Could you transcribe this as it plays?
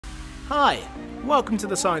Hi, welcome to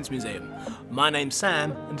the Science Museum. My name's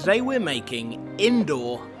Sam and today we're making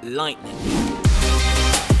indoor lightning.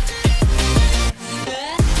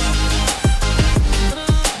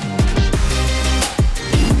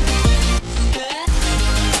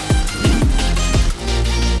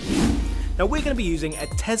 Now we're going to be using a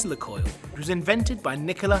Tesla coil, which was invented by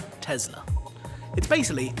Nikola Tesla. It's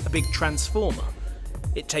basically a big transformer.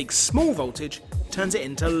 It takes small voltage, turns it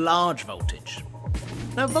into large voltage.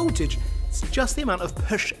 Now voltage is just the amount of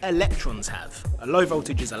push electrons have. A low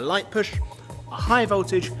voltage is a light push, a high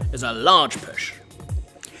voltage is a large push.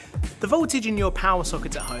 The voltage in your power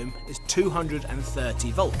sockets at home is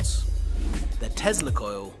 230 volts. The Tesla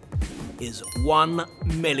coil is 1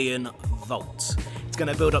 million volts. It's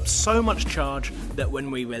going to build up so much charge that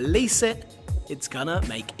when we release it, it's going to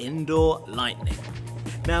make indoor lightning.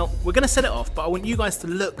 Now, we're going to set it off, but I want you guys to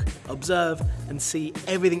look, observe, and see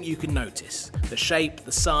everything you can notice. The shape,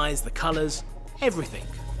 the size, the colours, everything.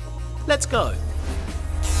 Let's go.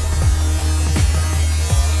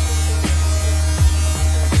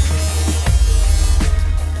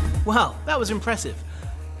 Wow, that was impressive.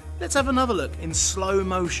 Let's have another look in slow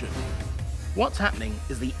motion. What's happening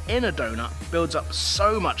is the inner donut builds up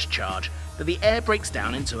so much charge that the air breaks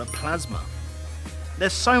down into a plasma.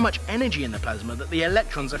 There's so much energy in the plasma that the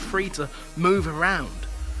electrons are free to move around.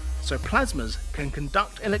 So plasmas can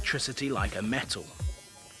conduct electricity like a metal.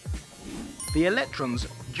 The electrons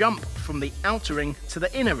jump from the outer ring to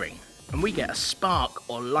the inner ring, and we get a spark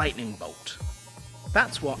or lightning bolt.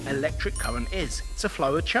 That's what electric current is. It's a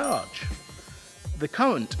flow of charge. The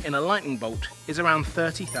current in a lightning bolt is around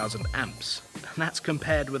 30,000 amps, and that's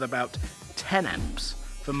compared with about 10 amps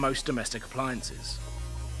for most domestic appliances.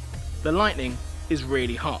 The lightning is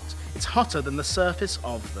really hot. It's hotter than the surface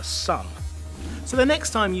of the sun. So the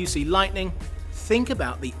next time you see lightning, think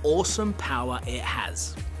about the awesome power it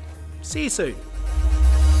has. See you soon.